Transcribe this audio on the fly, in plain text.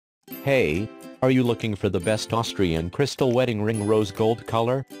Hey, are you looking for the best Austrian crystal wedding ring rose gold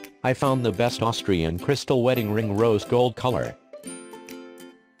color? I found the best Austrian crystal wedding ring rose gold color.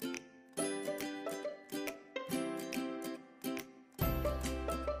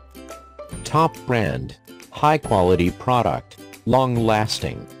 Top brand, high quality product, long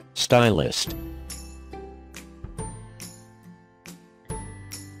lasting, stylist.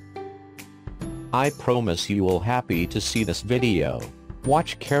 I promise you will happy to see this video.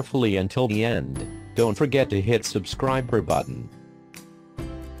 Watch carefully until the end. Don't forget to hit subscriber button.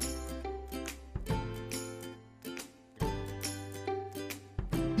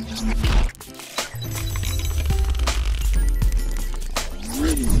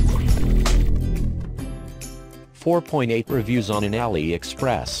 .8 reviews on an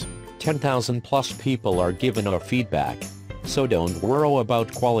AliExpress. 10,000 plus people are given our feedback. So don't worry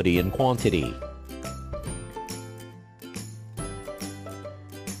about quality and quantity.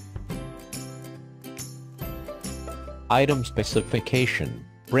 Item specification.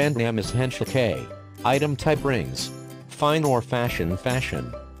 Brand name is Henschel. Item type rings. Fine or fashion.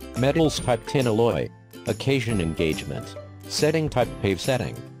 Metals type tin alloy. Occasion engagement. Setting type pave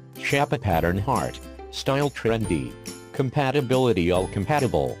setting. Shapa pattern heart. Style trendy. Compatibility all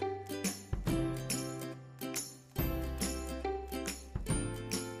compatible.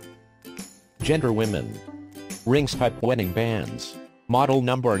 Gender women. Rings type wedding bands. Model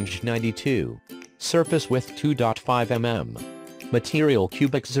number NG92. Surface width 2.5 mm. Material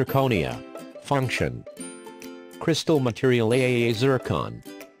cubic zirconia. Function. Crystal material AAA zircon.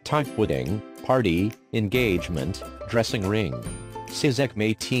 Type wedding, party, engagement, dressing ring. Sizek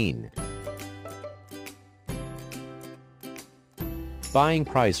 18. Buying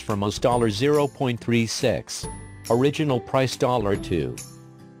price from us $0.36. Original price $2.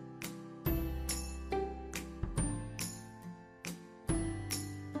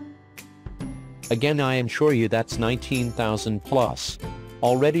 Again, I am sure you that's 19,000 plus.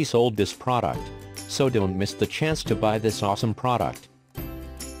 Already sold this product. So don't miss the chance to buy this awesome product.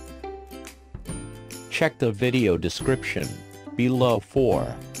 Check the video description below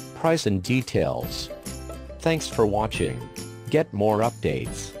for price and details. Thanks for watching. Get more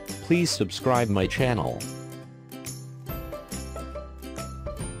updates. Please subscribe my channel.